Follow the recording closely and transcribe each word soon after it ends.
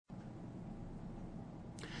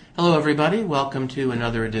Hello, everybody. Welcome to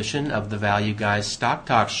another edition of the Value Guys Stock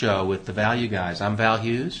Talk Show with the Value Guys. I'm Val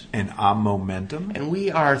Hughes. And I'm Momentum. And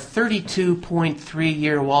we are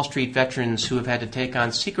 32.3-year Wall Street veterans who have had to take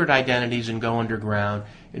on secret identities and go underground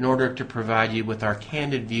in order to provide you with our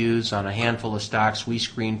candid views on a handful of stocks we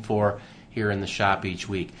screen for here in the shop each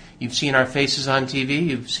week. You've seen our faces on TV.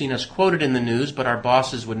 You've seen us quoted in the news, but our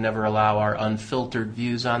bosses would never allow our unfiltered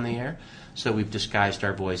views on the air, so we've disguised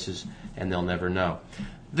our voices, and they'll never know.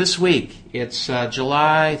 This week, it's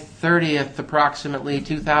July 30th, approximately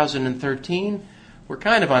 2013. We're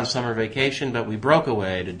kind of on summer vacation, but we broke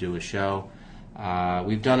away to do a show.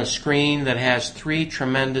 We've done a screen that has 3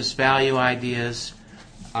 tremendous value ideas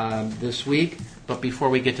this week. But before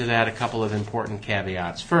we get to that, a couple of important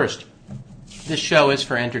caveats. First, this show is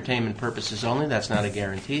for entertainment purposes only. That's not a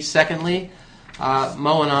guarantee. Secondly,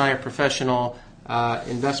 Mo and I are professional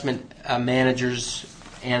investment managers,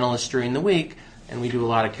 analysts during the week, and we do a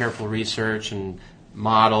lot of careful research and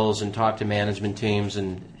models and talk to management teams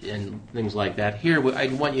and things like that. Here, I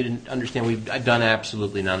want you to understand I've done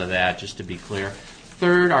absolutely none of that, just to be clear.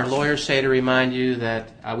 Third, our lawyers say to remind you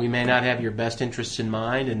that we may not have your best interests in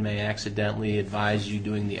mind and may accidentally advise you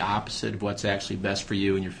doing the opposite of what's actually best for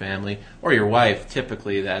you and your family, or your wife,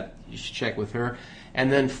 typically, that you should check with her.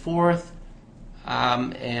 And then fourth,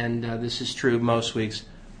 and this is true most weeks,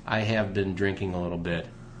 I have been drinking a little bit.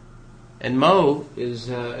 And Mo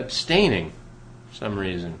is abstaining for some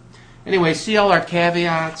reason. Anyway, see all our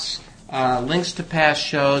caveats, links to past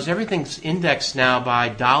shows. Everything's indexed now by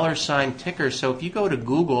 $ ticker. So if you go to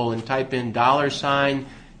Google and type in $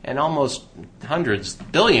 and almost hundreds,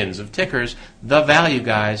 billions of tickers, The Value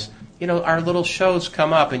Guys, our little shows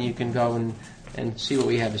come up and you can go and see what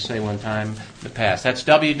we had to say one time in the past. That's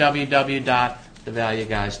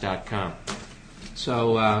www.thevalueguys.com.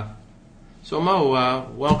 So Mo,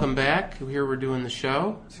 welcome back. Here we're doing the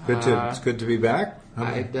show. It's good to be back.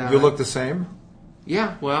 You look the same.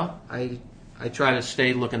 Yeah, well, I try to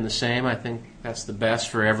stay looking the same. I think that's the best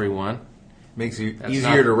for everyone. Makes it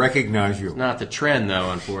easier to recognize you. It's not the trend,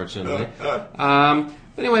 though, unfortunately. But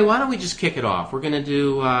anyway, why don't we just kick it off? We're going to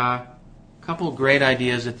do a couple of great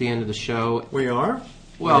ideas at the end of the show. We are?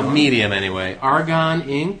 Well, medium anyway. Argonne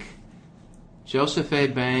Inc., Joseph A.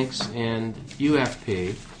 Banks, and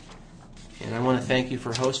UFP. And I want to thank you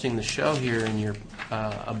for hosting the show here in your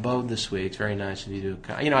abode this week. It's very nice of you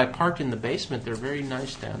to... I parked in the basement. They're very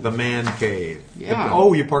nice down there. The man cave.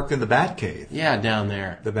 Yeah. You parked in the bat cave. Yeah, down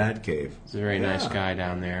there. The bat cave. It's a very nice guy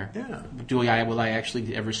down there. Yeah. Will I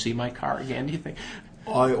actually ever see my car again, do you think?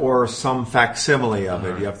 Or some facsimile of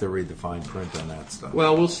it. You have to read the fine print on that stuff.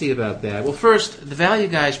 Well, we'll see about that. Well, first, the Value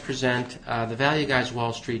Guys present the Value Guys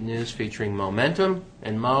Wall Street News featuring Momentum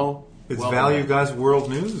and Mo. It's Value Guys World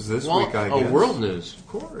News this week, I guess. Oh, World News. Of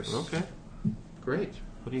course. Okay. Great.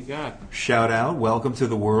 What do you got? Shout out. Welcome to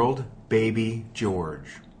the world, Baby George.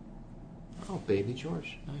 Oh, Baby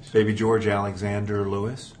George. Nice. Baby George Alexander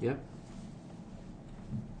Lewis. Yep.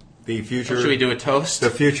 The future... Should we do a toast? The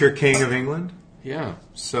future King of England. Yeah.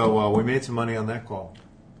 So we made some money on that call.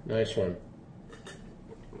 Nice one.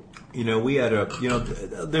 We had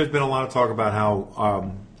there's been a lot of talk about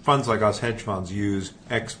how funds like us, hedge funds, use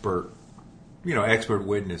expert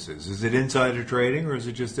witnesses. Is it insider trading or is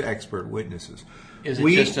it just expert witnesses? Is it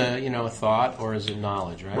just a thought or is it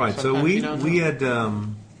knowledge, right? Right. Sometimes so we had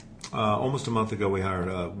almost a month ago we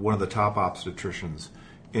hired one of the top obstetricians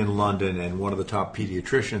in London and one of the top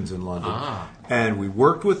pediatricians in London, and we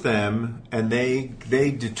worked with them, and they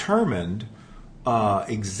determined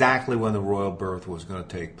exactly when the royal birth was going to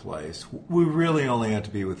take place. We really only had to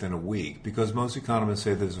be within a week because most economists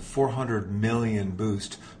say there's a 400 million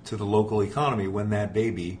boost to the local economy when that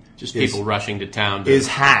baby people rushing to town is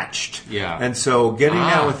hatched. Yeah, and so getting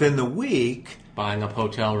that within the week. Buying up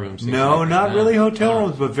hotel rooms. No, not really hotel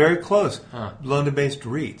rooms, but very close. London-based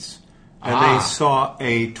REITs. And they saw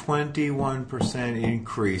a 21%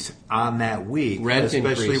 increase on that week,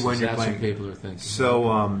 especially when you're playing. That's what people are thinking. So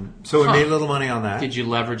we made a little money on that. Did you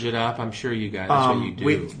leverage it up? I'm sure you guys. That's what you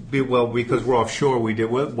do. Because we're offshore, we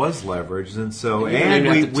did what was leveraged, and so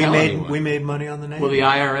we made money on the name. Will the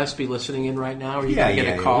IRS be listening in right now? Or you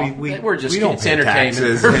get a call? We're just it's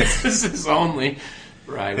entertainment purposes only.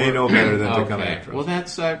 Right. They know better than to come after us. Well,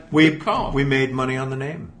 that's a good call. We made money on the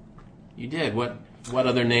name. You did. What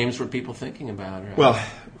other names were people thinking about? Right? Well, it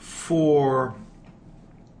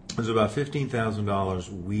was about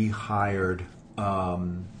 $15,000. We hired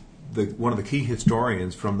one of the key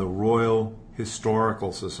historians from the Royal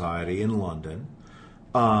Historical Society in London,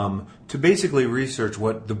 to basically research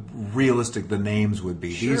what the names would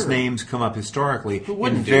be. Sure. These names come up historically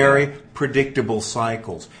in do very that? predictable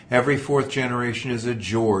cycles. Every fourth generation is a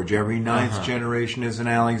George. Every ninth generation is an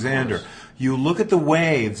Alexander. You look at the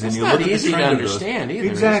waves and you look at the trend of those. That's not easy to understand either.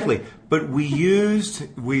 Exactly. Is it? But we used.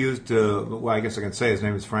 Well, I guess I can say his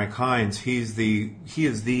name is Frank Hines. He is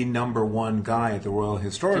the number one guy at the Royal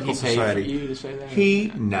Historical Society. Did he pay for you to say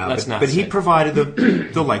that? He provided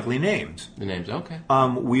the likely names. The names, okay.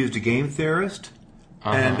 We used a game theorist,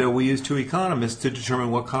 and we used two economists to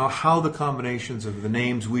determine how the combinations of the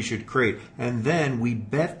names we should create, and then we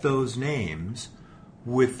bet those names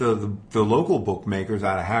with the local bookmakers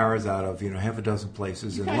out of Harrods, out of half a dozen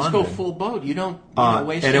places in London. You guys go full boat. You don't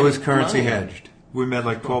waste. And it was currency money. hedged. We made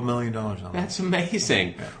like $12 million on it. That's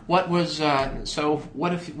amazing. Yeah. What was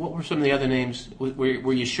What were some of the other names?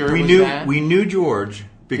 Were you sure we it was knew that? we knew George.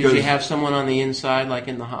 Because did you have someone on the inside, like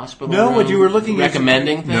in the hospital? No, what you were looking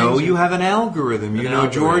recommending at. things? No, you have an algorithm. Algorithm.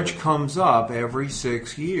 George comes up every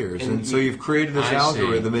 6 years, and so you've created this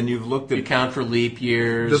algorithm, and you've looked at. You count for leap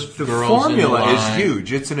years. The girls formula in is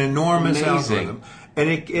huge. It's an enormous algorithm, and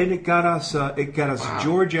it got us. Wow.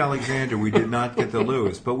 George Alexander. We did not get the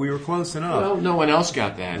Lewis, but we were close enough. Well, no one else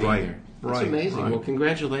got that right. either. That's right. amazing. Right. Well,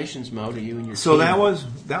 congratulations, Mo, to you and your So team.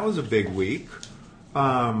 that was a big week.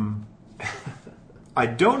 I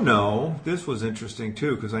don't know. This was interesting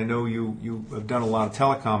too because I know you have done a lot of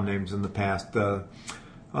telecom names in the past. A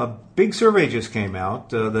big survey just came out,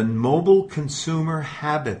 the Mobile Consumer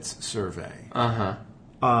Habits Survey.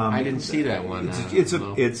 I didn't see that one.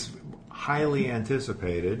 It's highly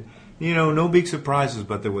anticipated. No big surprises,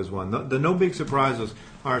 but there was one. The no big surprises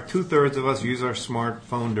are 2/3 of us use our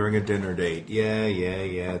smartphone during a dinner date.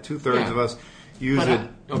 Yeah. 2/3 of us use it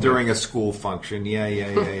during a school function.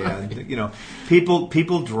 Yeah.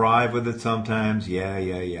 People drive with it sometimes.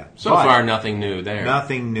 Yeah. So far, nothing new there.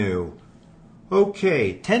 Nothing new.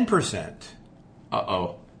 Okay, 10%.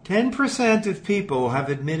 10% of people have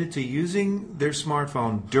admitted to using their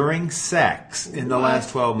smartphone during sex in the last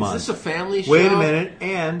 12 months. Is this a family show? Wait a minute.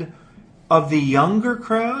 And of the younger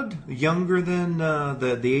crowd, younger than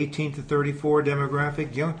the 18 to 34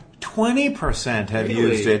 demographic, 20% have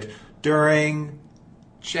used it during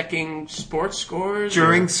checking sports scores?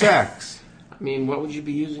 During sex. I mean, what would you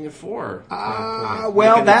be using it for?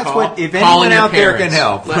 Well, that's what, if anyone out there can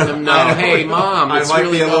help. Let them know, hey, Mom, it's I might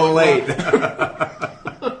really be a little late.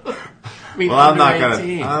 Well, I'm not gonna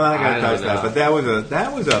touch that. But that was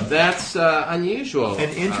a. That's unusual. An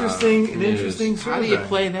interesting survey. How do you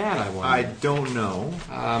play that? I wonder. I don't know.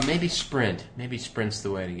 Maybe Sprint. Maybe Sprint's the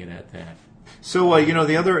way to get at that. So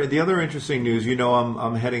the other interesting news.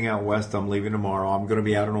 I'm heading out west. I'm leaving tomorrow. I'm going to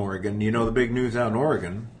be out in Oregon. The big news out in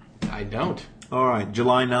Oregon. I don't. All right,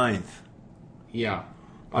 July 9th. Yeah.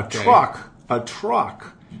 A truck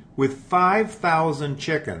with 5,000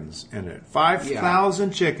 chickens in it.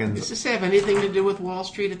 5,000 chickens. Does this have anything to do with Wall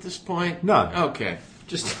Street at this point? None. Okay.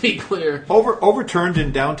 Just to be clear. Overturned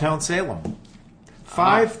in downtown Salem.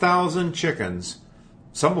 5,000 chickens,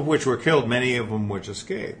 some of which were killed, many of them which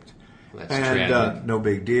escaped. That's tragic. No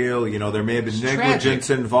big deal. There may have been negligence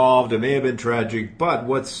involved. It may have been tragic. But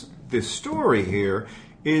what's the story here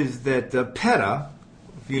is that PETA,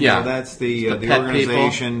 that's the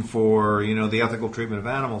organization for the ethical treatment of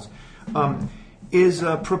animals, is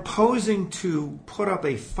proposing to put up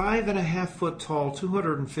a 5.5-foot tall,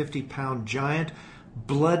 250-pound giant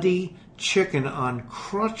bloody chicken on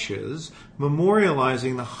crutches,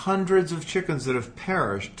 memorializing the hundreds of chickens that have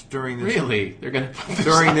perished during this. Really, they're going to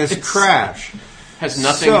during this crash. Has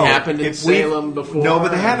nothing happened in Salem before? No,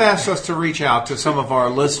 but they have asked us to reach out to some of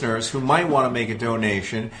our listeners who might want to make a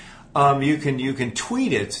donation. You can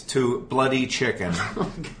tweet it to Bloody Chicken,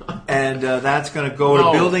 and that's going to go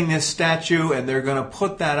to building this statue, and they're going to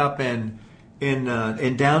put that up in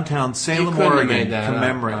downtown Salem, Oregon,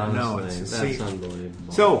 commemorating. No, that's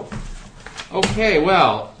unbelievable. So, okay,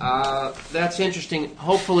 well, that's interesting.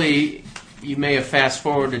 Hopefully, you may have fast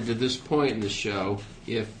forwarded to this point in the show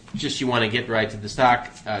if just you want to get right to the stock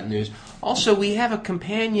news. Also, we have a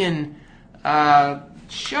companion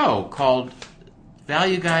show called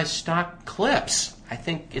Value Guys Stock Clips. I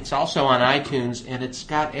think it's also on iTunes, and it's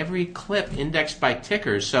got every clip indexed by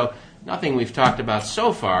tickers. So nothing we've talked about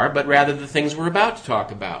so far, but rather the things we're about to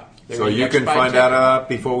talk about. So you can find out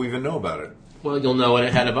before we even know about it. Well, you'll know it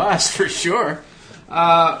ahead of us for sure.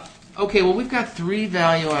 Okay, well, we've got 3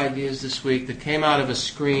 value ideas this week that came out of a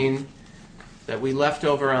screen that we left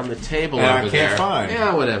over on the table over there. I can't find.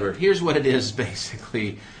 Yeah, whatever. Here's what it is,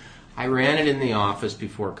 basically. I ran it in the office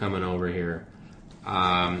before coming over here.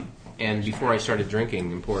 And before I started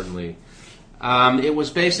drinking, importantly. It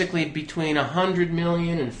was basically between $100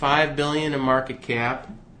 million and $5 billion in market cap.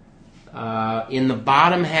 In the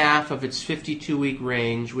bottom half of its 52-week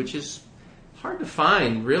range, which is hard to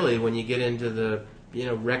find, really, when you get into the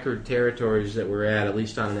record territories that we're at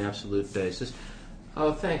least on an absolute basis.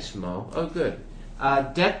 Oh, thanks, Mo. Oh, good.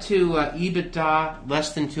 Debt to EBITDA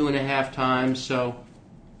less than 2.5 times, so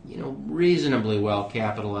reasonably well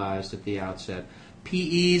capitalized at the outset.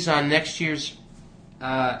 PEs on next year's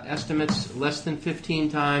estimates less than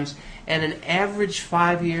 15 times, and an average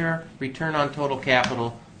 5-year return on total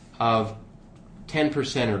capital of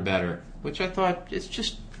 10% or better, which I thought, it's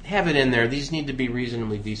just have it in there. These need to be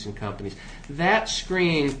reasonably decent companies. That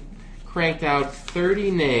screen cranked out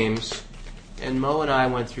 30 names, and Mo and I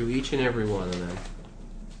went through each and every one of them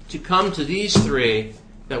to come to these three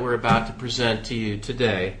that we're about to present to you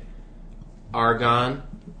today: Argonne,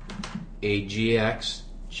 AGX,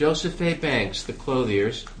 Joseph A. Banks, the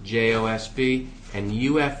clothiers, JOSB, and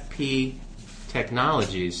UFP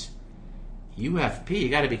Technologies. UFP, you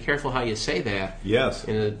got to be careful how you say that. Yes.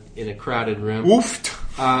 In a crowded room. Oofed.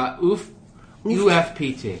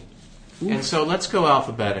 UFPT. Oof. And so let's go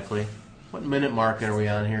alphabetically. What minute mark are we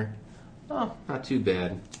on here? Oh, not too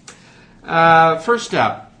bad. First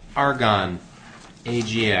up, Argonne,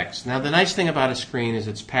 AGX. Now, the nice thing about a screen is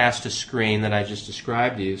it's past a screen that I just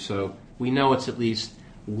described to you, so we know it's at least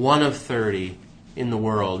one of 30 in the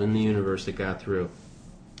world, in the universe, that got through.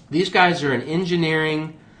 These guys are an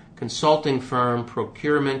engineering consulting firm,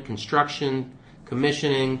 procurement, construction,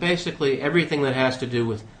 commissioning, basically everything that has to do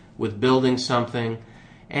with building something.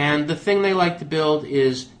 And the thing they like to build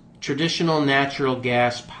is traditional natural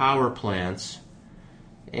gas power plants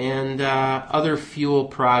and other fuel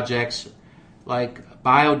projects like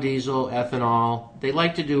biodiesel, ethanol. They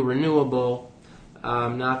like to do renewable,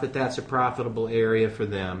 not that that's a profitable area for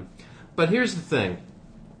them. But here's the thing.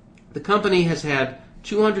 The company has had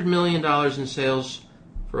 $200 million in sales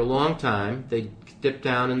for a long time. They dipped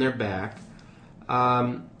down and they're back.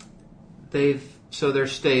 So they're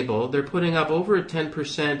stable. They're putting up over a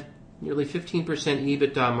 10%, nearly 15%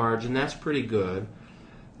 EBITDA margin. That's pretty good.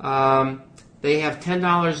 They have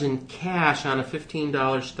 $10 in cash on a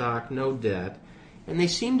 $15 stock, no debt. And they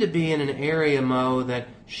seem to be in an area, Mo, that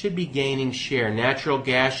should be gaining share. Natural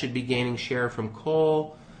gas should be gaining share from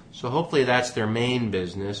coal. So hopefully that's their main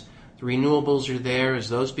business. The renewables are there as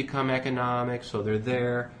those become economic, so they're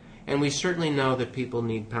there. And we certainly know that people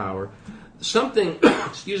need power. Something,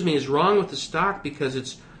 is wrong with the stock because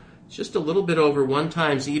it's just a little bit over 1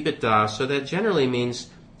 times EBITDA, so that generally means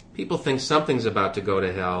people think something's about to go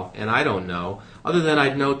to hell, and I don't know. Other than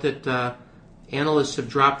I'd note that analysts have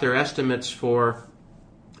dropped their estimates for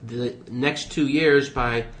the next 2 years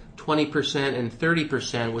by 20% and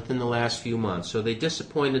 30% within the last few months. So they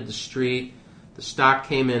disappointed the street. The stock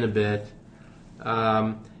came in a bit,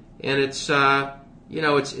 and it's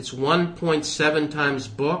 1.7 times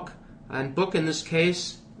book. And book in this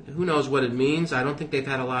case, who knows what it means? I don't think they've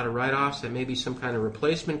had a lot of write-offs. That may be some kind of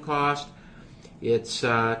replacement cost. It's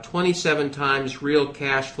 27 times real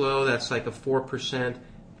cash flow. That's like a 4%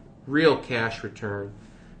 real cash return.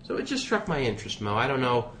 So it just struck my interest, Mo. I don't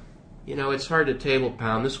know. It's hard to table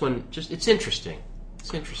pound. This one it's interesting.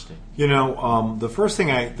 It's interesting. The first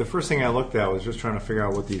thing I looked at was just trying to figure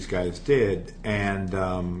out what these guys did, and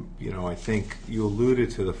I think you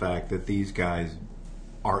alluded to the fact that these guys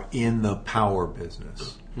are in the power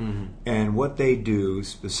business, and what they do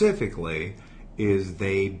specifically is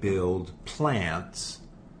they build plants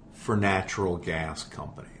for natural gas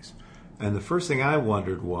companies. And the first thing I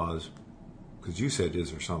wondered was, because you said,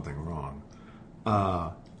 is there something wrong?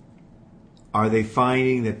 Are they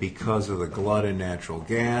finding that because of the glut in natural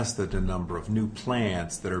gas that the number of new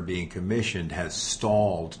plants that are being commissioned has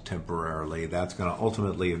stalled temporarily? That's going to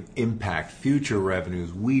ultimately impact future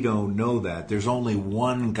revenues. We don't know that. There's only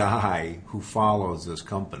one guy who follows this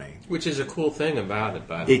company. Which is a cool thing about it,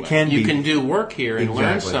 by the way. You can do work here and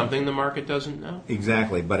learn something the market doesn't know.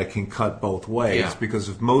 Exactly, but it can cut both ways. Yeah. Because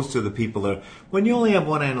if most of the people that... When you only have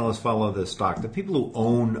one analyst follow this stock, the people who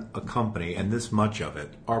own a company, and this much of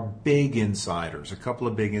it, are big insiders. A couple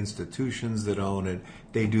of big institutions that own it.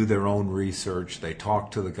 They do their own research. They talk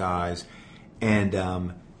to the guys. And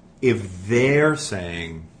if they're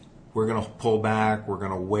saying, we're going to pull back, we're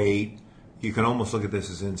going to wait, you can almost look at this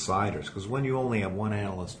as insiders. Because when you only have one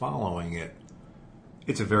analyst following it,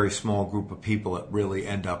 it's a very small group of people that really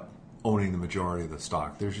end up owning the majority of the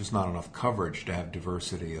stock. There's just not enough coverage to have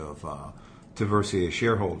diversity of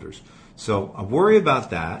shareholders. So I worry about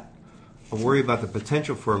that. I worry about the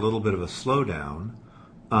potential for a little bit of a slowdown.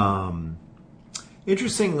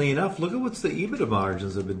 Interestingly enough, look at what's the EBITDA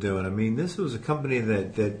margins have been doing. I mean, this was a company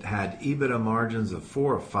that had EBITDA margins of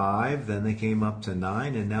 4 or 5, then they came up to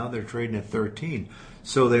 9, and now they're trading at 13.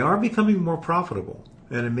 So they are becoming more profitable.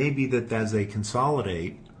 And it may be that as they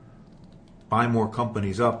consolidate, buy more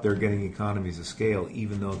companies up, they're getting economies of scale,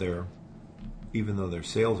 even though their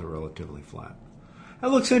sales are relatively flat.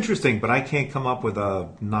 That looks interesting, but I can't come up with a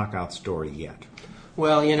knockout story yet.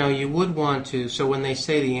 Well, you would want to. So when they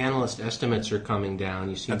say the analyst estimates are coming down,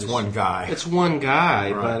 you see that's one guy. It's one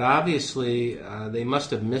guy, right. But obviously they must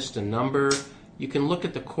have missed a number. You can look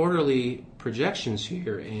at the quarterly projections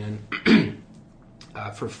here, and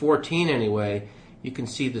for 14 anyway, you can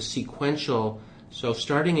see the sequential. So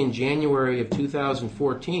starting in January of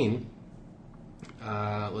 2014,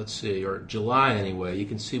 let's see, or July anyway, you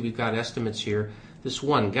can see we've got estimates here. This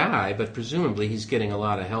one guy, but presumably he's getting a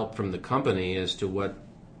lot of help from the company as to what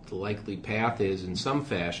the likely path is in some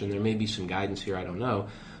fashion. There may be some guidance here, I don't know.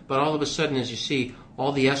 But all of a sudden, as you see,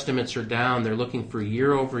 all the estimates are down. They're looking for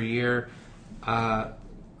year-over-year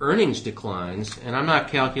earnings declines. And I'm not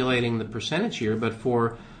calculating the percentage here, but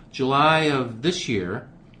for July of this year,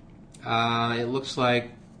 it looks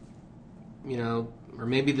like, or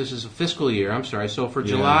maybe this is a fiscal year, I'm sorry. So for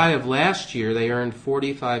July of last year, they earned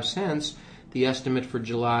 45 cents. The estimate for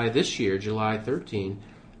July this year, July 13,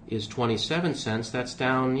 is 27 cents. That's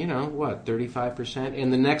down, 35%.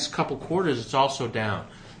 In the next couple quarters, it's also down.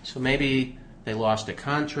 So maybe they lost a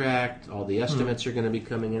contract. All the estimates are going to be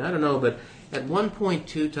coming in. I don't know, but at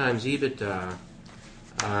 1.2 times EBITDA,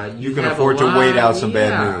 you can afford to wait out some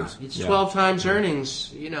bad news. It's 12 times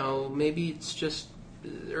earnings. Maybe it's just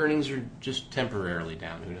earnings are just temporarily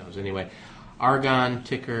down. Who knows? Anyway, Argon,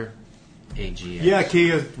 ticker AGX. Yeah, Key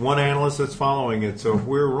is one analyst that's following it. So if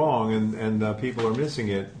we're wrong and people are missing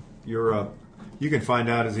it, you can find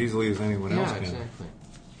out as easily as anyone else can. Exactly.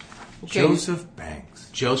 Okay.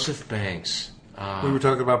 Joseph Banks. We were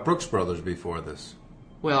talking about Brooks Brothers before this.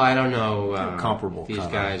 Well, I don't know comparable. If these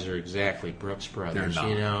guys are exactly Brooks Brothers.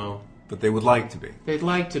 They're not. But they would like to be. They'd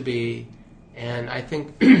like to be, and I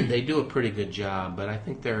think they do a pretty good job. But I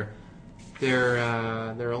think they're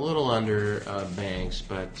a little under Banks,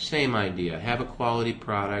 but same idea. Have a quality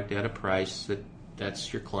product at a price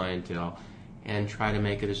that's your clientele, and try to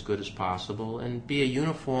make it as good as possible, and be a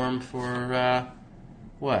uniform for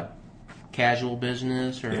casual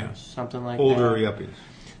business or something like older that. yuppies.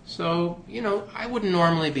 So I wouldn't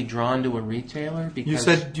normally be drawn to a retailer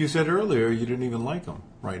because you said earlier you didn't even like them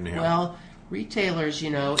right now. Well, retailers,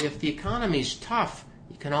 if the economy's tough,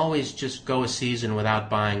 you can always just go a season without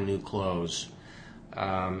buying new clothes.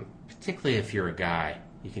 Particularly if you're a guy,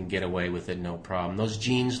 you can get away with it, no problem. Those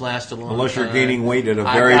jeans last a long time. Unless you're gaining weight at a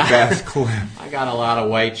very fast clip. I got a lot of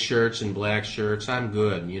white shirts and black shirts. I'm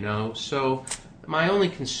good, So my only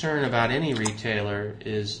concern about any retailer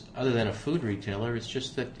is, other than a food retailer, is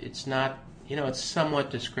just that it's not, it's somewhat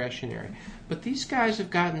discretionary. But these guys have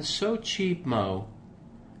gotten so cheap, Mo,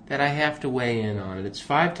 that I have to weigh in on it. It's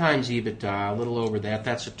 5 times EBITDA, a little over that.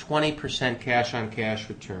 That's a 20% cash-on-cash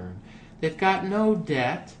return. They've got no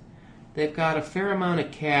debt. They've got a fair amount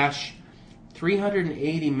of cash,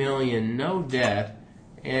 $380 million, no debt,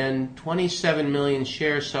 and 27 million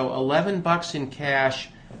shares. So $11 in cash,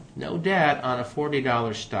 no debt on a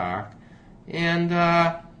 $40 stock. And,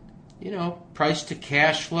 price to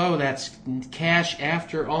cash flow, that's cash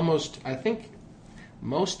after almost, I think,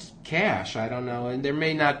 most cash. I don't know. And there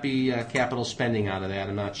may not be capital spending out of that.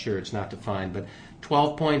 I'm not sure. It's not defined. But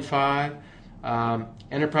 12.5.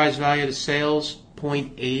 Enterprise value to sales,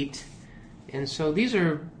 0.8. And so these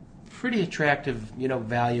are pretty attractive,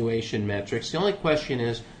 valuation metrics. The only question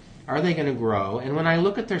is, are they going to grow? And when I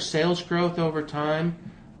look at their sales growth over time,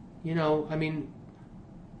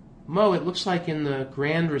 Mo, it looks like in the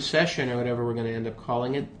Grand Recession, or whatever we're going to end up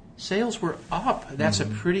calling it, sales were up. That's a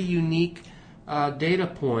pretty unique data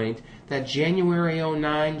point. That January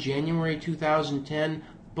 2009, January 2010,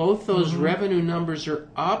 both those revenue numbers are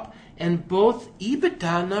up, and both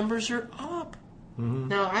EBITDA numbers are up.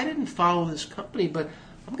 Now, I didn't follow this company, but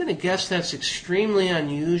I'm going to guess that's extremely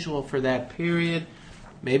unusual for that period.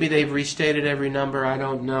 Maybe they've restated every number, I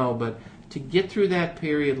don't know, but to get through that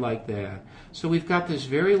period like that. So we've got this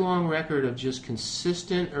very long record of just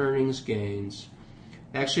consistent earnings gains.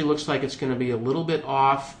 Actually looks like it's going to be a little bit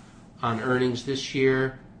off on earnings this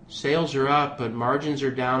year. Sales are up, but margins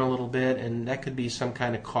are down a little bit, and that could be some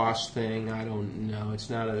kind of cost thing. I don't know.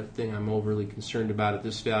 It's not a thing I'm overly concerned about at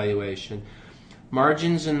this valuation.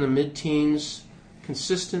 Margins in the mid-teens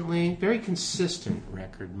consistently, very consistent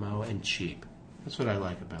record, Mo, and cheap. That's what I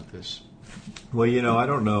like about this Well, I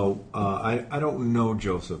don't know. I don't know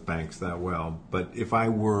Joseph Banks that well, but if I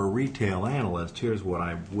were a retail analyst, here's what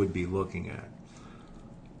I would be looking at.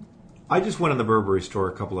 I just went in the Burberry store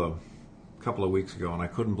a couple of weeks ago, and I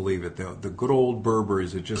couldn't believe it. The good old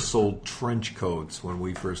Burberry's that just sold trench coats when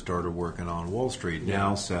we first started working on Wall Street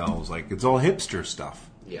now sells it's all hipster stuff.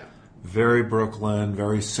 Yeah. Very Brooklyn,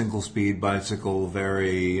 very single speed bicycle,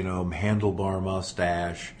 very handlebar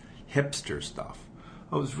mustache, hipster stuff.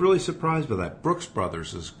 I was really surprised by that. Brooks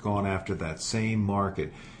Brothers has gone after that same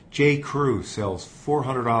market. J. Crew sells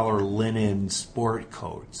 $400 linen sport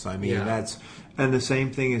coats. I mean, and the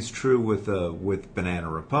same thing is true with Banana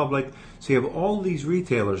Republic. So you have all these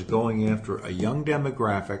retailers going after a young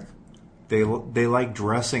demographic. They like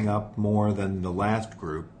dressing up more than the last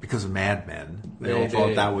group because of Mad Men. They all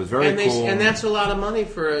thought that was very cool. And that's a lot of money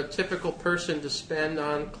for a typical person to spend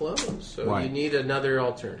on clothes. So you need another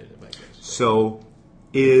alternative, I guess. So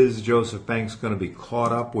is Joseph Banks going to be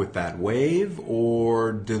caught up with that wave,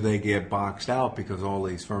 or do they get boxed out because all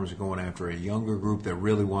these firms are going after a younger group that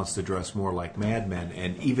really wants to dress more like Mad Men?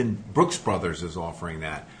 And even Brooks Brothers is offering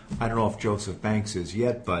that. I don't know if Joseph Banks is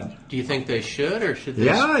yet, but do you think they should, or should they?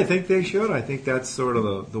 Yeah, I think they should. I think that's sort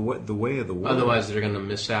of the way of the world. Otherwise, they're going to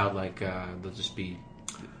miss out. They'll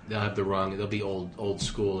have the wrong. They'll be old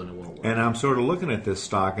school, and it won't work. And I'm sort of looking at this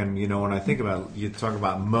stock, and when I think about you talk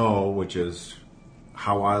about Mo, which is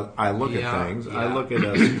how I look at things. Yeah. I look at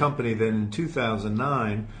a company that in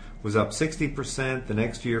 2009 was up 60%, the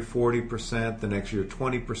next year 40%, the next year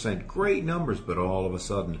 20%. Great numbers, but all of a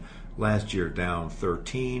sudden, last year down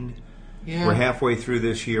 13%. Yeah. We're halfway through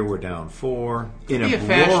this year, we're down 4%. In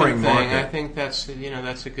a roaring market. I think that's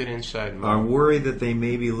a good insight. I worry that they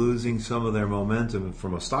may be losing some of their momentum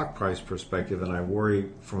from a stock price perspective, and I worry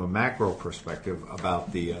from a macro perspective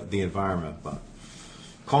about the environment. But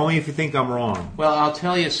call me if you think I'm wrong. Well, I'll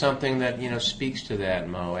tell you something that speaks to that,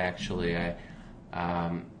 Mo. Actually,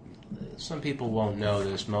 some people won't know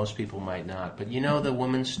this. Most people might not. But the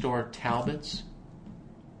women's store Talbot's.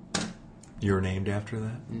 You're named after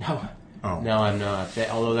that? No. Oh. No, I'm not.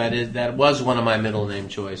 Although that was one of my middle name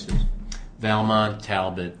choices. Valmont,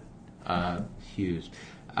 Talbot, Hughes.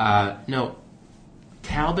 No,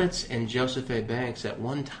 Talbot's and Joseph A. Banks at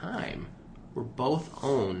one time were both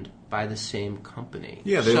owned by the same company.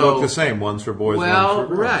 Yeah, they look the same. One's for boys, one's for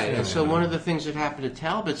girls. Right. Yeah, and so one of the things that happened to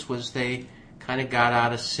Talbot's was they kind of got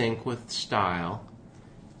out of sync with style.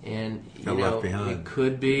 And, left behind. It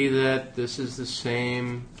could be that this is the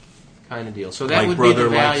same kind of deal. So that would be the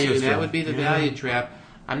value. That would be the value trap.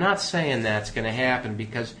 I'm not saying that's going to happen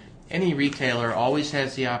because any retailer always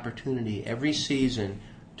has the opportunity every season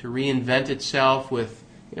to reinvent itself with,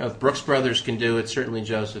 if Brooks Brothers can do it, certainly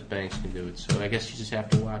Joseph Banks can do it. So I guess you just have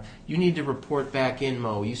to watch. You need to report back in,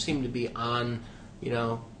 Mo. You seem to be on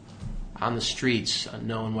the streets,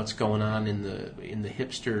 knowing what's going on in the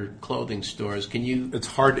hipster clothing stores. Can you? It's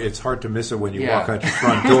hard to miss it when you walk out your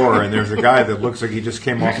front door and there's a guy that looks like he just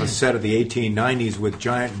came off a set of the 1890s with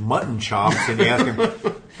giant mutton chops, and you ask him,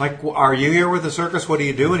 "Are you here with the circus? What do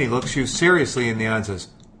you do?" And he looks you seriously in the eye and says,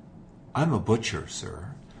 "I'm a butcher, sir."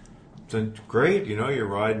 So great, you're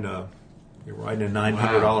riding a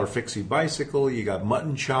 $900 fixie bicycle. You got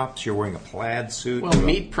mutton chops. You're wearing a plaid suit. Well,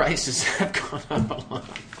 meat prices have gone up a lot.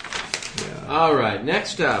 Yeah. All right,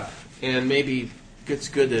 next up, and maybe it's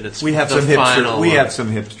good that it's we have the some final. We have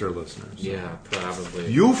some hipster listeners. Yeah,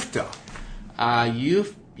 probably. UFTA.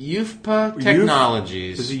 UFPA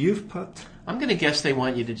Technologies. Is it UFPA? I'm going to guess they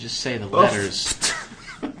want you to just say the letters.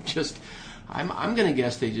 I'm going to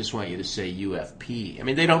guess they just want you to say UFP. I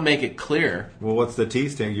mean, they don't make it clear. Well, what's the T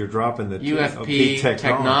stand? You're dropping the T. UFP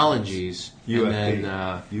Technologies.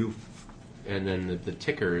 UFP. And then the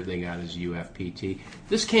ticker they got is UFPT.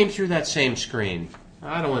 This came through that same screen.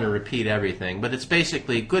 I don't want to repeat everything, but it's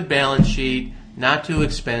basically good balance sheet, not too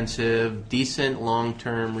expensive, decent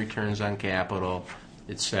long-term returns on capital,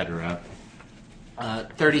 etc.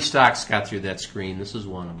 30 stocks got through that screen. This is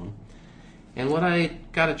one of them. And what I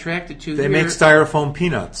got attracted to They make styrofoam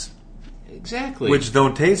peanuts. Exactly. Which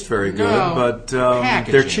don't taste very good, but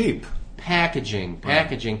they're cheap. Packaging.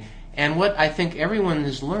 And what I think everyone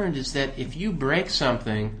has learned is that if you break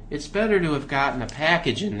something, it's better to have gotten a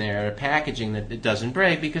package in there, a packaging that it doesn't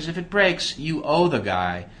break, because if it breaks, you owe the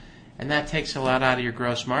guy. And that takes a lot out of your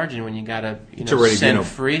gross margin when you got to send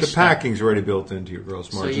free the stuff. packing's already built into your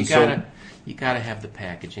gross margin. So you got to have the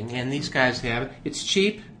packaging. And these guys have it. It's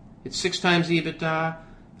cheap. It's 6 times EBITDA.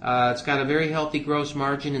 It's got a very healthy gross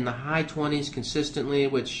margin in the high 20s consistently,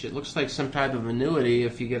 which it looks like some type of annuity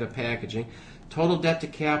if you get a packaging. Total debt to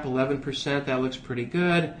cap, 11%. That looks pretty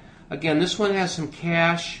good. Again, this one has some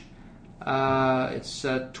cash. It's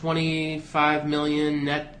 25 million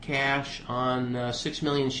net cash on 6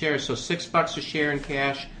 million shares, so $6 a share in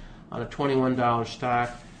cash on a $21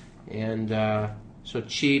 stock, and so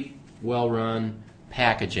cheap, well-run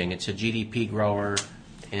packaging. It's a GDP grower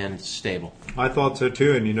and stable. I thought so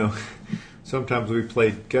too, and sometimes we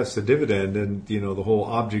play guess the dividend, and the whole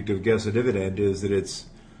object of guess the dividend is that it's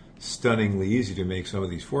stunningly easy to make some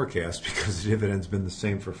of these forecasts because the dividend's been the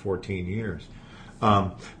same for 14 years.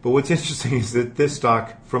 But what's interesting is that this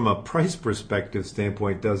stock, from a price perspective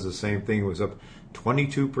standpoint, does the same thing. It was up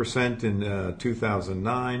 22% in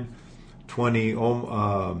 2009,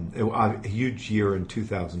 a huge year in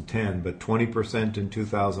 2010, but 20% in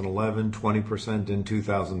 2011, 20% in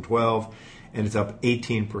 2012, and it's up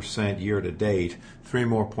 18% year to date. 3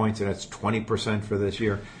 more points, and it's 20% for this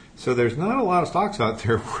year. So there's not a lot of stocks out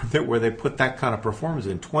there where they put that kind of performance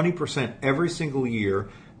in. 20% every single year,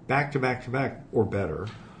 back to back to back, or better,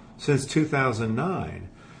 since 2009.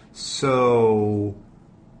 So,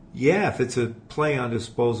 yeah, if it's a play on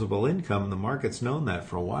disposable income, the market's known that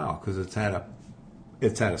for a while because it's had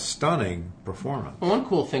a stunning performance. Well, one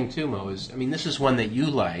cool thing too, Mo, is this is one that you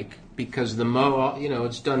like because the Mo,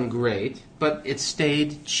 it's done great, but it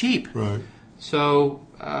stayed cheap. Right. So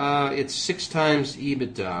it's 6 times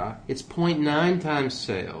EBITDA, it's 0.9 times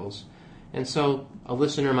sales, and so a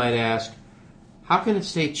listener might ask, how can it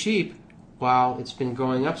stay cheap while it's been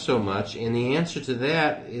going up so much? And the answer to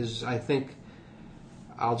that is, I think,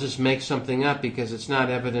 I'll just make something up because it's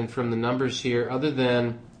not evident from the numbers here, other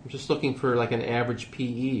than I'm just looking for like an average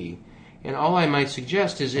PE. And all I might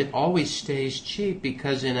suggest is it always stays cheap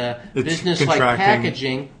because in a business like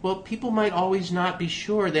packaging, well, people might always not be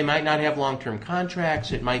sure. They might not have long-term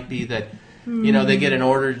contracts. It might be that, they get an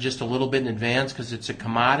order just a little bit in advance because it's a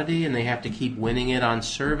commodity and they have to keep winning it on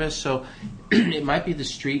service. So it might be the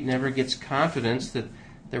street never gets confidence that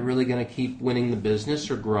they're really going to keep winning the business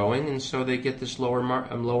or growing, and so they get this lower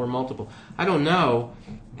multiple. I don't know,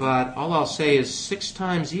 but all I'll say is 6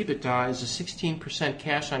 times EBITDA is a 16%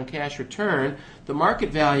 cash-on-cash return. The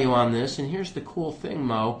market value on this, and here's the cool thing,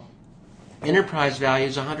 Mo, enterprise value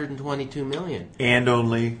is $122 million. And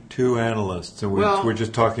only 2 analysts. And we're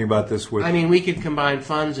just talking about this with... we could combine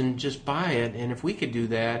funds and just buy it, and if we could do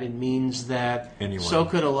that, it means that so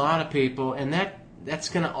could a lot of people, and that's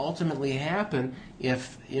going to ultimately happen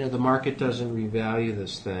if the market doesn't revalue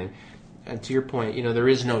this thing. And to your point, there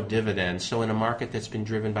is no dividend. So in a market that's been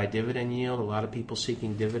driven by dividend yield, a lot of people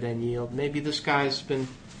seeking dividend yield, maybe this guy's been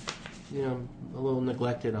a little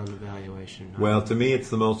neglected on the valuation. Well, to me,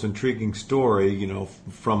 it's the most intriguing story.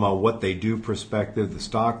 From a what they do perspective, the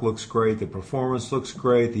stock looks great, the performance looks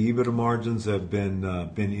great, the EBITDA margins have been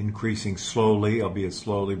increasing slowly, albeit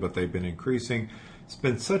slowly, but they've been increasing. It's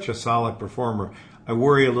been such a solid performer. I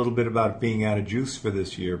worry a little bit about being out of juice for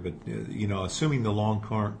this year, but assuming the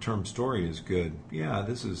long-term story is good, yeah,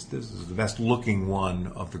 this is the best looking one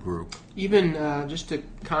of the group. Even just to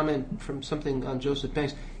comment from something on Joseph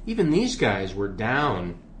Banks, even these guys were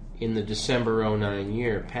down in the December 2009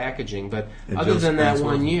 year packaging, but other than that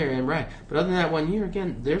 1 year, but other than that 1 year,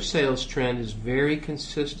 again, their sales trend is very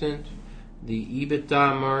consistent. The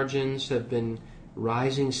EBITDA margins have been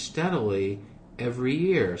rising steadily every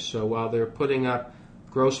year. So while they're putting up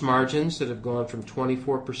gross margins that have gone from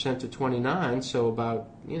 24% to 29%, so about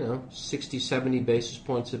 60, 70 basis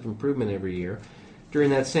points of improvement every year, during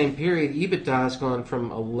that same period, EBITDA has gone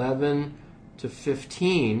from 11 to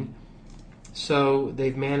 15. So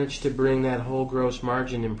they've managed to bring that whole gross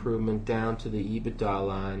margin improvement down to the EBITDA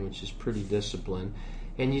line, which is pretty disciplined.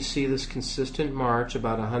 And you see this consistent march,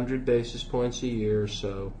 about 100 basis points a year or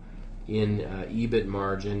so, in EBIT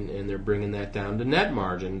margin, and they're bringing that down to net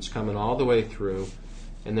margin. It's coming all the way through,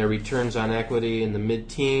 and their returns on equity in the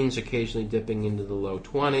mid-teens, occasionally dipping into the low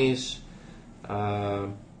 20s.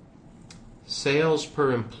 Sales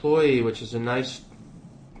per employee, which is a nice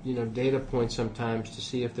data point sometimes to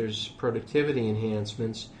see if there's productivity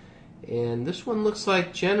enhancements. And this one looks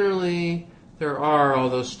like generally there are,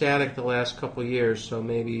 although static the last couple of years, so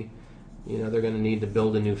maybe they're going to need to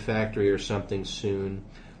build a new factory or something soon.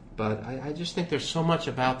 But I just think there's so much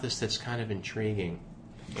about this that's kind of intriguing.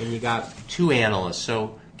 And you got 2 analysts,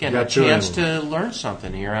 so again, a chance to learn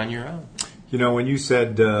something here on your own. When you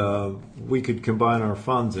said we could combine our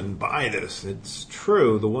funds and buy this, it's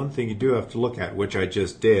true. The one thing you do have to look at, which I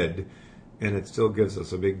just did, and it still gives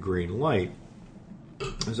us a big green light,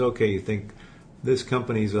 is you think this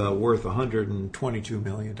company's worth $122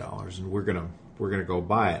 million, and we're gonna go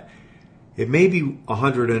buy it. It may be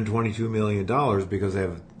 $122 million because they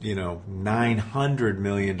have, $900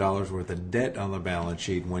 million worth of debt on the balance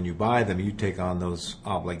sheet. And when you buy them, you take on those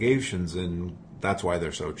obligations, and That's why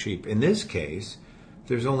they're so cheap. In this case,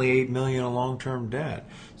 there's only $8 million in long-term debt.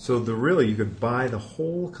 So you could buy the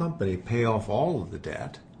whole company, pay off all of the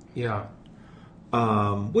debt. Yeah.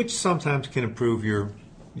 Which sometimes can improve your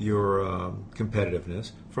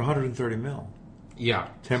competitiveness for $130 million. Yeah.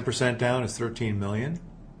 10% down is $13 million.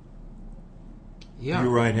 Yeah. You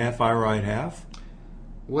write half, I write half.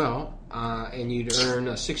 Well, and you'd earn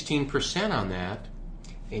 16% on that,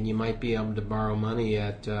 and you might be able to borrow money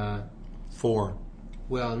at 4.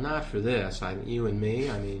 Well, not for this. You and me.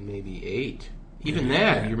 Maybe 8. Even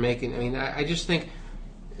that, you're making. I just think,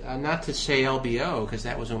 not to say LBO, because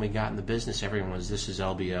that was when we got in the business. Everyone was, this is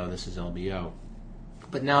LBO, this is LBO.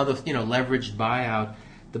 But now the leveraged buyout,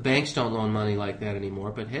 the banks don't loan money like that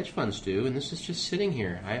anymore, but hedge funds do, and this is just sitting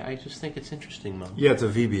here. I just think it's interesting, Mo. Yeah, it's a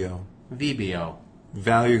VBO. VBO.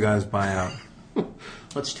 Value guys buyout.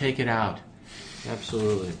 Let's take it out.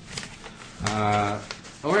 Absolutely.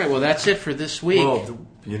 All right, well, that's it for this week. Well,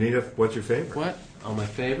 you need what's your favorite? What? Oh, my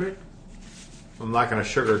favorite? I'm not going to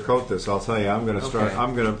sugarcoat this. I'll tell you. I'm going to start.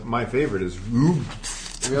 My favorite is.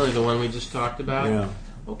 Really, the one we just talked about? Yeah.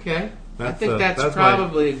 Okay. I think that's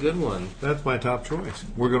probably a good one. That's my top choice.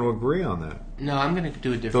 We're going to agree on that. No, I'm going to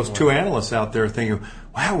do a different one. Those two analysts out there thinking,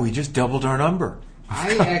 wow, we just doubled our number.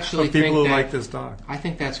 I actually think people who like this stock. I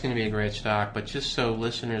think that's going to be a great stock, but just so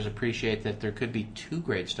listeners appreciate that there could be 2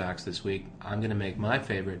 great stocks this week, I'm going to make my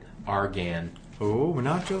favorite Argan. Oh,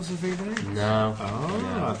 not JOSB? No.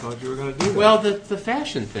 Oh, no. I thought you were going to do that. Well, the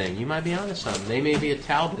fashion thing, you might be onto something. They may be at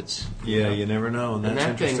Talbot's. Yeah, you never know. And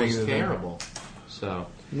that thing was terrible. So.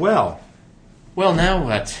 Well, now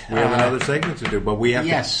what? We have another segment to do, but we have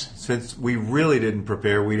to, since we really didn't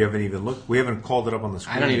prepare, we haven't even looked. We haven't called it up on the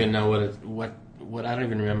screen. I don't even know what I don't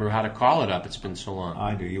even remember how to call it up. It's been so long.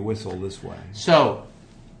 I do. You whistle this way. So,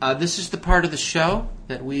 this is the part of the show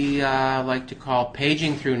that we like to call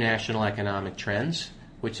Paging Through National Economic Trends,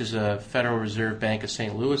 which is a Federal Reserve Bank of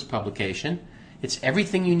St. Louis publication. It's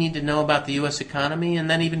everything you need to know about the U.S. economy, and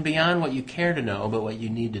then even beyond what you care to know, but what you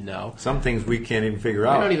need to know. Some things we can't even figure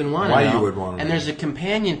out. I don't even want to know. Why you would want to know. And there's a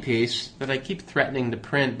companion piece that I keep threatening to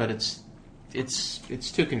print, but it's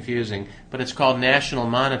too confusing. But it's called National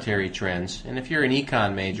Monetary Trends. And if you're an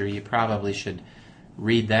econ major, you probably should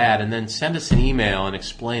read that and then send us an email and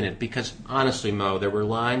explain it. Because honestly, Mo, there were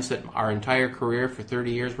lines that our entire career for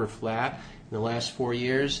 30 years were flat. In the last 4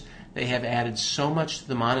 years, they have added so much to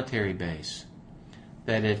the monetary base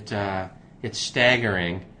that it's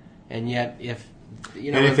staggering. And yet, if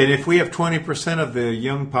we have 20% of the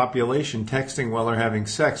young population texting while they're having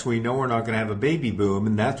sex, we know we're not going to have a baby boom,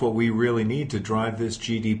 and that's what we really need to drive this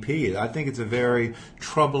GDP. I think it's a very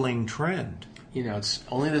troubling trend. It's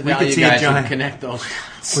only the value guys can connect those.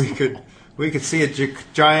 we could see a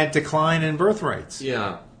giant decline in birth rates.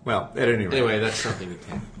 Yeah. Well, at any rate. Anyway, that's something to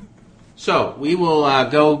take. So we will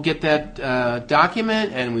go get that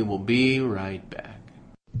document, and we will be right back.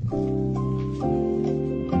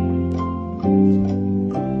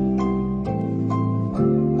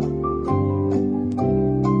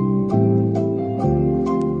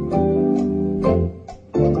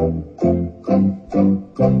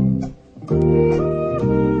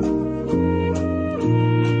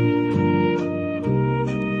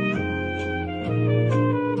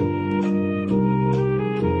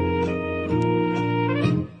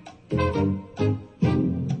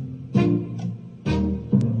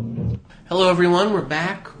 Hello, everyone. We're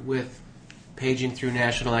back with Paging Through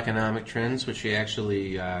National Economic Trends, which we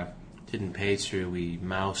actually didn't page through. We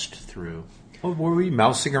moused through. Oh, were we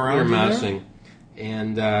mousing around? We were mousing.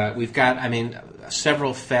 And we've got,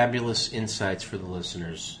 several fabulous insights for the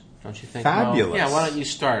listeners. Don't you think? Fabulous? Well, yeah, why don't you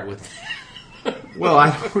start with... Well,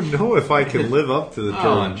 I don't know if I can live up to the term.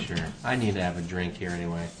 Oh, I'm sure. I need to have a drink here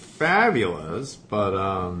anyway. Fabulous,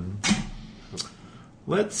 but...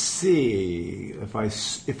 Let's see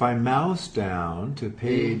if I mouse down to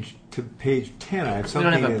page 10. I have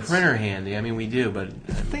something. We don't have a printer handy. We do, but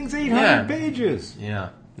the thing's 800 pages. Yeah,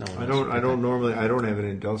 no. I don't normally. I don't have an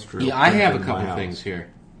industrial. Yeah, I have a couple things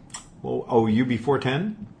here. Well, UB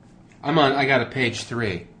 410. I got a page 3.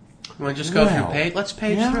 You want to just go through page? Let's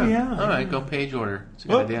page through. Yeah. All right, go page order. It's a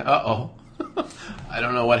good idea. Uh-oh. I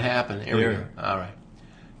don't know what happened. Here we go. All right.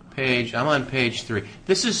 I'm on page 3.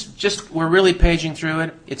 This is we're really paging through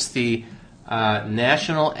it. It's the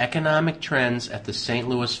National Economic Trends at the St.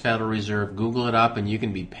 Louis Federal Reserve. Google it up and you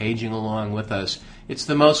can be paging along with us. It's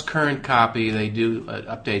the most current copy. They do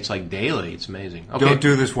updates like daily. It's amazing. Okay. Don't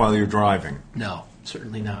do this while you're driving. No,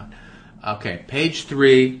 certainly not. Okay, page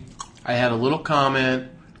 3. I had a little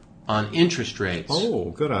comment on interest rates.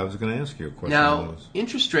 Oh, good. I was going to ask you a question Now, on those.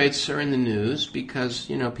 interest rates are in the news because,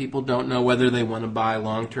 people don't know whether they want to buy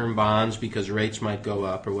long-term bonds because rates might go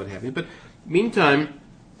up or what have you. But meantime,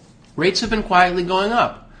 rates have been quietly going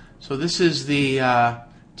up. So this is the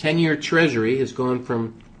 10-year Treasury has gone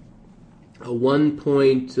from a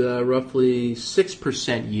roughly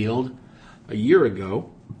 6% yield a year ago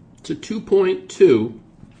to 2.2.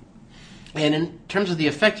 And in terms of the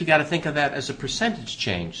effect, you got to think of that as a percentage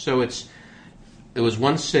change. So it was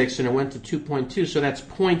 1.6 and it went to 2.2. So that's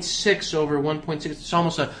 0.6 over 1.6. It's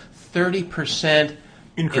almost a 30%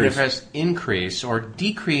 increase or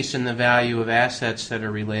decrease in the value of assets that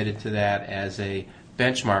are related to that as a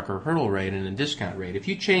benchmark or hurdle rate and a discount rate. If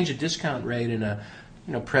you change a discount rate in a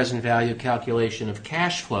present value calculation of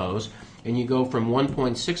cash flows, and you go from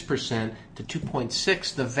 1.6% to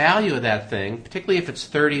 2.6, the value of that thing, particularly if it's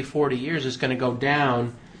 30, 40 years, is going to go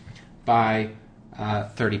down by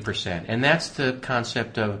 30%. And that's the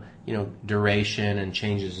concept of duration and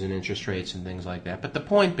changes in interest rates and things like that. But the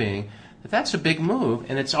point being that that's a big move,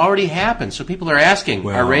 and it's already happened. So people are asking,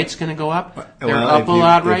 are rates going to go up? They're up a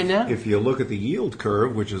lot right now. If you look at the yield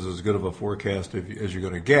curve, which is as good of a forecast as you're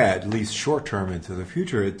going to get, at least short term into the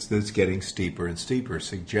future, it's getting steeper and steeper,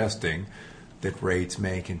 suggesting that rates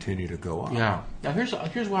may continue to go up. Yeah. Now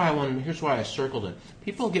here's why I circled it.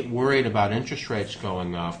 People get worried about interest rates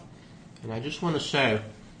going up, and I just want to say,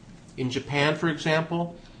 in Japan, for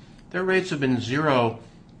example, their rates have been 0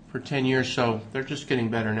 for 10 years, so they're just getting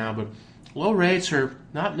better now. But low rates are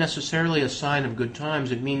not necessarily a sign of good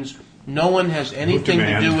times. It means no one has anything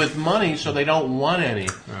to do with money, so they don't want any.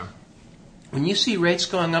 Yeah. When you see rates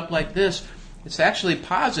going up like this, it's actually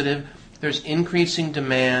positive. There's increasing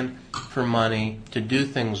demand for money to do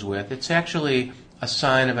things with. It's actually a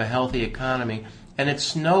sign of a healthy economy, and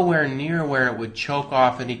it's nowhere near where it would choke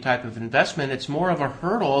off any type of investment. It's more of a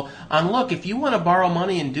hurdle on, look, if you want to borrow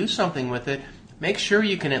money and do something with it, make sure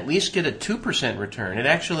you can at least get a 2% return. It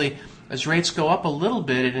actually, as rates go up a little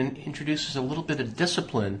bit, it introduces a little bit of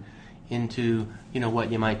discipline into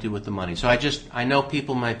what you might do with the money. So I know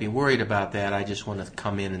people might be worried about that. I just want to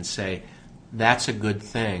come in and say that's a good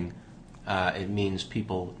thing. It means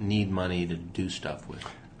people need money to do stuff with.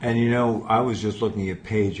 And I was just looking at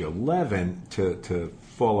page 11 to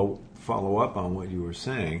follow up on what you were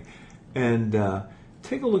saying, and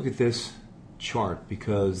take a look at this chart,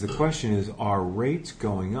 because the question is, are rates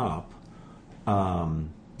going up?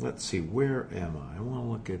 Let's see, where am I? I want to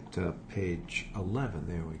look at page 11.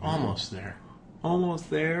 There we go. Almost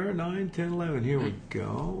there. 9, 10, 11. Here we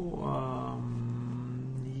go.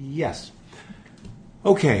 Yes.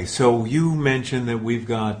 Okay, so you mentioned that we've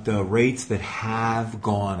got rates that have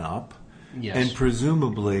gone up, yes, and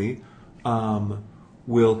presumably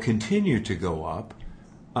will continue to go up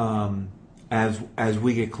as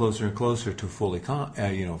we get closer and closer to full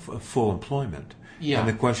employment. Yeah. And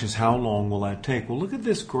the question is, how long will that take? Well, look at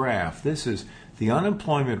this graph. This is the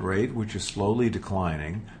unemployment rate, which is slowly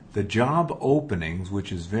declining, the job openings,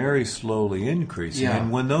 which is very slowly increasing, yeah,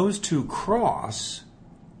 and when those two cross,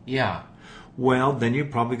 yeah, well, then you're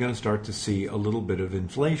probably going to start to see a little bit of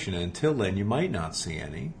inflation. Until then, you might not see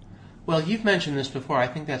any. Well, you've mentioned this before. I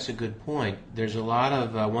think that's a good point. There's a lot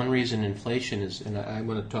of one reason inflation is, and I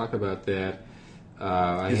want to talk about that.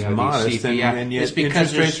 It's modest, and yet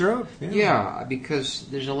interest rates are up. Yeah, because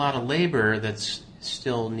there's a lot of labor that's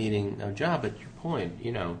still needing a job. At your point,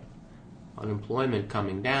 unemployment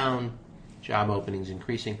coming down, job openings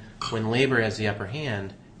increasing. When labor has the upper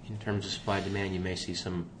hand in terms of supply and demand, you may see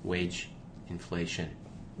some wage inflation.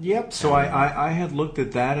 Yep. So I had looked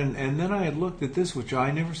at that, and then I had looked at this, which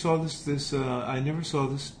I never saw I never saw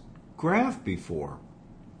this graph before.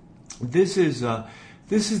 This is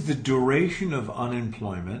the duration of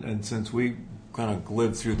unemployment, and since we kind of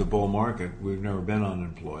lived through the bull market, we've never been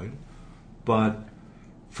unemployed. But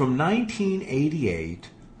from 1988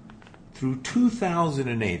 through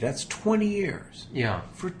 2008, that's 20 years. Yeah.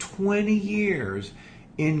 For 20 years.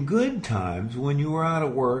 In good times, when you were out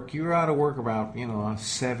of work, you were out of work about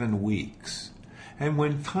 7 weeks. And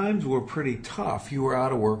when times were pretty tough, you were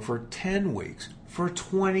out of work for 10 weeks. For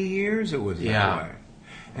 20 years it was that way.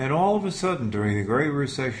 And all of a sudden, during the Great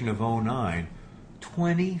Recession of 2009,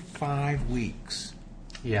 25 weeks.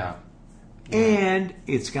 Yeah. And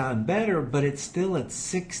it's gotten better, but it's still at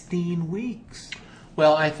 16 weeks.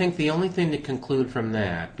 Well, I think the only thing to conclude from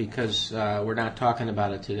that, because we're not talking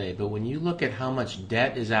about it today, but when you look at how much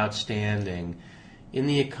debt is outstanding in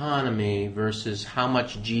the economy versus how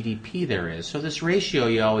much GDP there is, so this ratio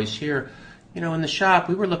you always hear, in the shop,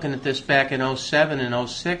 we were looking at this back in '07 and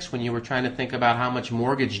 '06 when you were trying to think about how much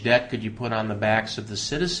mortgage debt could you put on the backs of the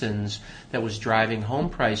citizens that was driving home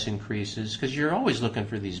price increases, because you're always looking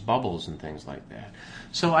for these bubbles and things like that.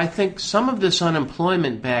 So I think some of this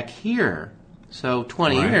unemployment back here, so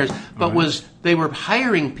 20 years, but they were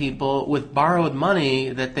hiring people with borrowed money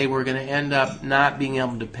that they were going to end up not being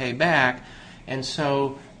able to pay back. And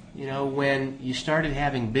so, when you started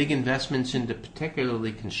having big investments into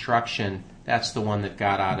particularly construction, that's the one that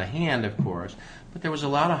got out of hand, of course. But there was a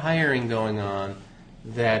lot of hiring going on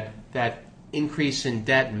that increase in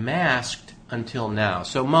debt masked until now.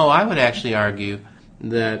 So, Mo, I would actually argue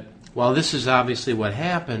that while this is obviously what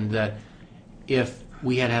happened, that if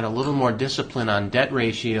we had had a little more discipline on debt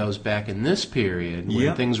ratios back in this period,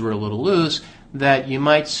 when things were a little loose, that you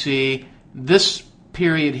might see this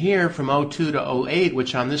period here from '02 to '08,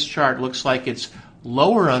 which on this chart looks like it's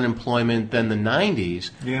lower unemployment than the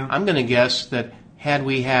 90s. Yeah. I'm going to guess that had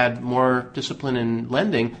we had more discipline in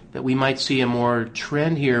lending, that we might see a more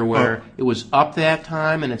trend here where it was up that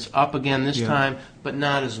time and it's up again this time, but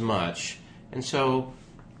not as much. And so,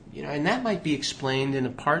 and that might be explained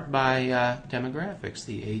in part by demographics,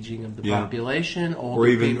 the aging of the population,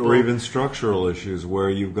 older people. Or even structural issues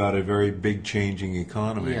where you've got a very big changing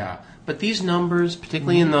economy. Yeah. But these numbers,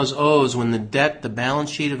 particularly in those O's, when the balance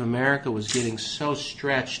sheet of America was getting so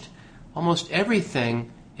stretched, almost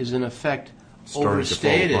everything is in effect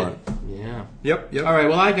overstated. Yeah. Yep. All right,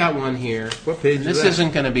 well, I got one here. What page is that? This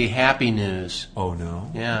isn't going to be happy news. Oh, no?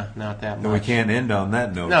 Yeah, not that much. No, we can't end on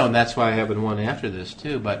that note. No, and that's why I have one after this,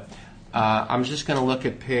 too. But I'm just going to look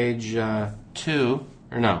at page 7.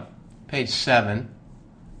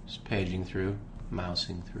 Just paging through,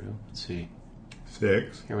 mousing through. Let's see.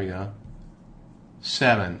 6. Here we go.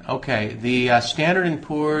 7. Okay, the Standard &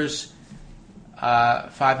 Poor's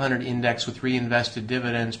 500 index with reinvested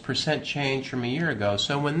dividends, percent change from a year ago.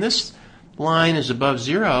 So when this line is above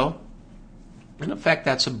 0, in effect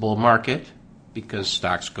that's a bull market because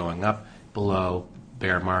stock's going up, below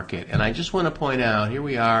bear market. And I just want to point out, here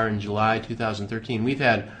we are in July 2013. We've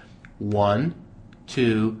had 1,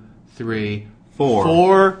 2, 3,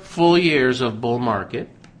 4 full years of bull market.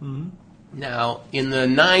 Mm-hmm. Now, in the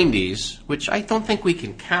 90s, which I don't think we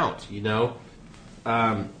can count,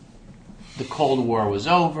 the Cold War was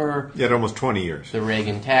over. You had almost 20 years. The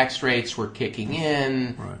Reagan tax rates were kicking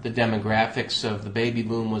in. Right. The demographics of the baby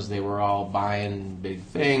boom was they were all buying big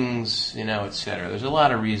things, et cetera. There's a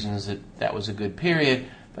lot of reasons that was a good period.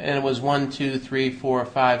 And it was 1, 2, 3, 4,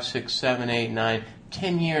 5, 6, 7, 8, 9,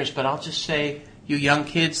 10 years. But I'll just say, you young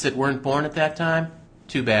kids that weren't born at that time,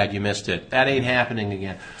 too bad you missed it. That ain't happening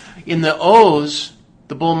again. In the O's,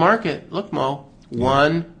 the bull market, look, Mo,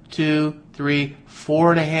 1, 2, 3,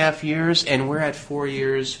 4.5 years, and we're at 4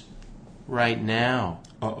 years right now.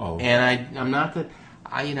 Uh-oh. And I'm not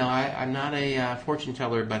a fortune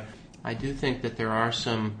teller, but I do think that there are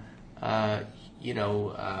some,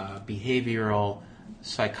 behavioral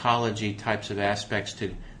psychology types of aspects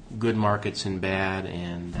to good markets and bad,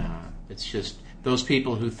 and it's just those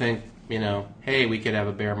people who think, hey, we could have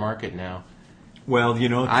a bear market now. Well,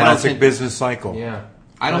 classic business cycle. Yeah.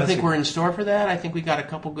 I don't think we're in store for that. I think we got a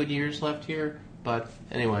couple good years left here. But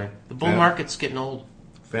anyway, the bull market's getting old.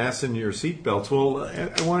 Fasten your seatbelts. Well, I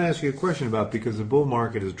want to ask you a question about, because the bull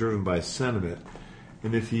market is driven by sentiment.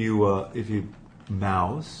 And if you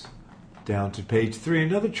mouse down to page 3,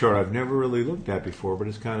 another chart I've never really looked at before, but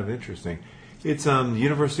it's kind of interesting. It's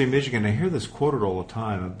University of Michigan. I hear this quoted all the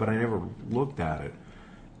time, but I never looked at it.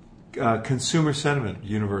 Consumer Sentiment,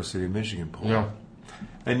 University of Michigan poll. Yeah.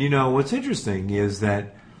 And what's interesting is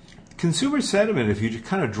that consumer sentiment, if you just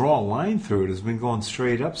kind of draw a line through it, has been going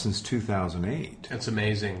straight up since 2008. That's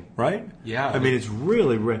amazing. Right? Yeah. I mean, it's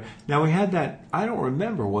really... Now, we had that... I don't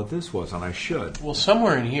remember what this was, and I should. Well,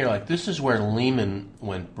 somewhere in here, this is where Lehman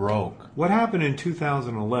went broke. What happened in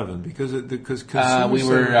 2011? Because consumer we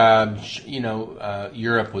were...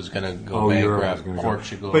 Europe was going to go bankrupt.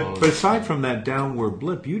 Portugal. But aside from that downward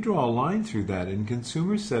blip, you draw a line through that, and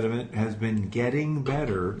consumer sentiment has been getting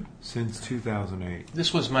better since 2008.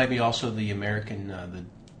 This was maybe also the American the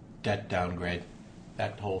debt downgrade,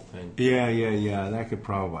 that whole thing. Yeah. That could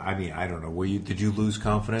probably. I mean, I don't know. Did you lose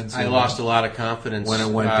confidence? I lost a lot of confidence when it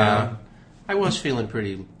went down. I was feeling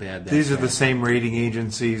pretty bad. These are the same rating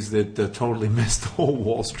agencies that totally missed the whole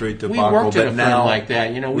Wall Street debacle. We worked at a firm like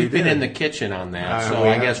that. We've been in the kitchen on that, so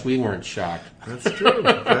I guess we weren't shocked. That's true.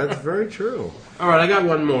 That's very true. All right, I got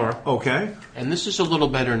one more. Okay. And this is a little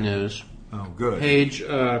better news. Oh, good. Page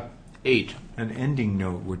 8. An ending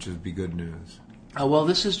note, which would be good news. Well,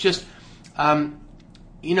 this is just,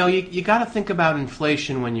 you got to think about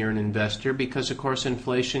inflation when you're an investor, because, of course,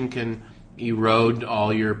 inflation can erode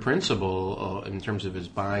all your principal in terms of his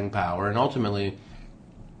buying power. And ultimately,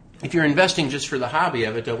 if you're investing just for the hobby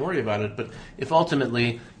of it, don't worry about it. But if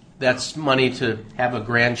ultimately that's money to have a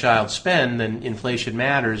grandchild spend, then inflation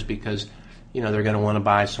matters because, they're going to want to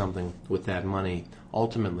buy something with that money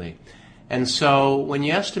ultimately. And so when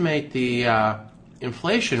you estimate the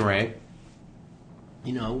inflation rate,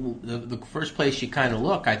 the first place you kind of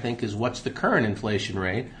look, I think, is what's the current inflation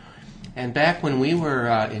rate. And back when we were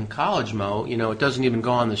in college, Mo, it doesn't even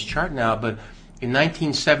go on this chart now, but in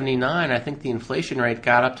 1979, I think the inflation rate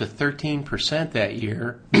got up to 13% that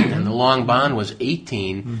year, and the long bond was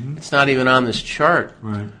 18. Mm-hmm. It's not even on this chart.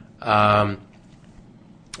 Right.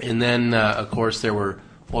 And then, of course, there were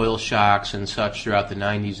oil shocks and such throughout the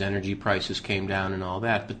 90s. Energy prices came down and all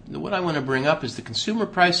that. But what I want to bring up is the Consumer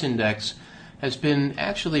Price Index has been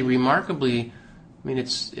actually remarkably,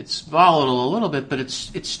 it's volatile a little bit, but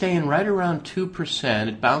it's staying right around 2%.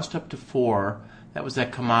 It bounced up to 4%. That was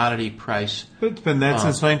that commodity price. It's been that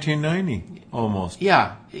since 1990, almost.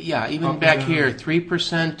 Yeah. Even back here,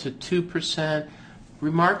 3% to 2%,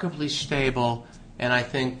 remarkably stable. And I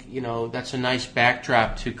think, that's a nice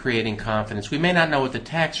backdrop to creating confidence. We may not know what the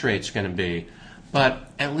tax rate's going to be,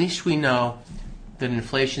 but at least we know that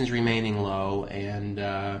inflation's remaining low. And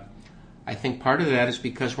I think part of that is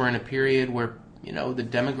because we're in a period where, the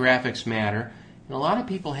demographics matter. And a lot of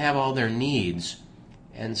people have all their needs.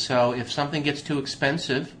 And so if something gets too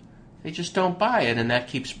expensive, they just don't buy it, and that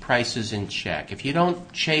keeps prices in check. If you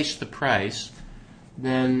don't chase the price,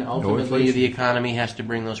 then ultimately the economy has to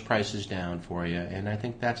bring those prices down for you. And I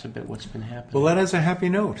think that's a bit what's been happening. Well, that is a happy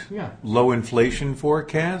note. Yeah. Low inflation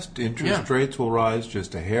forecast. Interest rates will rise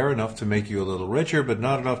just a hair, enough to make you a little richer, but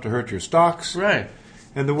not enough to hurt your stocks. Right.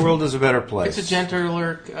 And the world is a better place. It's a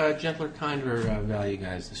gentler, kinder value,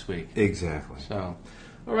 guys, this week. Exactly. So,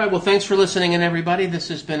 all right. Well, thanks for listening, in, everybody. This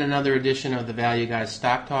has been another edition of the Value Guys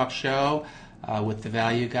Stock Talk Show with the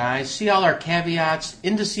Value Guys. See all our caveats,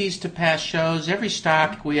 indices to past shows. Every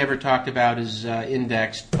stock we ever talked about is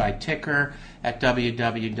indexed by ticker at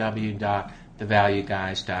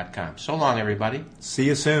www.thevalueguys.com. So long, everybody. See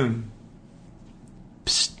you soon.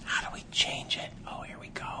 Psst, how do we change it?